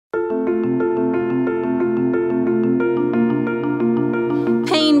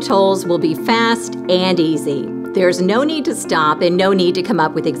Paying tolls will be fast and easy. There's no need to stop and no need to come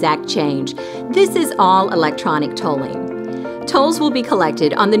up with exact change. This is all electronic tolling. Tolls will be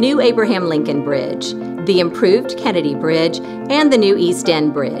collected on the new Abraham Lincoln Bridge, the improved Kennedy Bridge, and the new East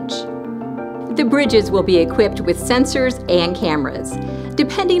End Bridge. The bridges will be equipped with sensors and cameras.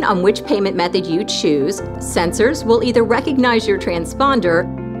 Depending on which payment method you choose, sensors will either recognize your transponder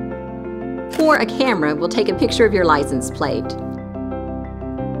or a camera will take a picture of your license plate.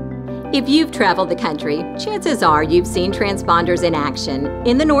 If you've traveled the country, chances are you've seen transponders in action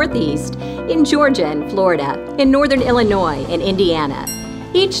in the Northeast, in Georgia and Florida, in Northern Illinois and Indiana.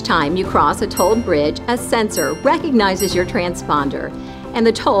 Each time you cross a tolled bridge, a sensor recognizes your transponder, and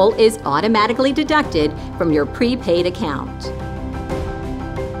the toll is automatically deducted from your prepaid account.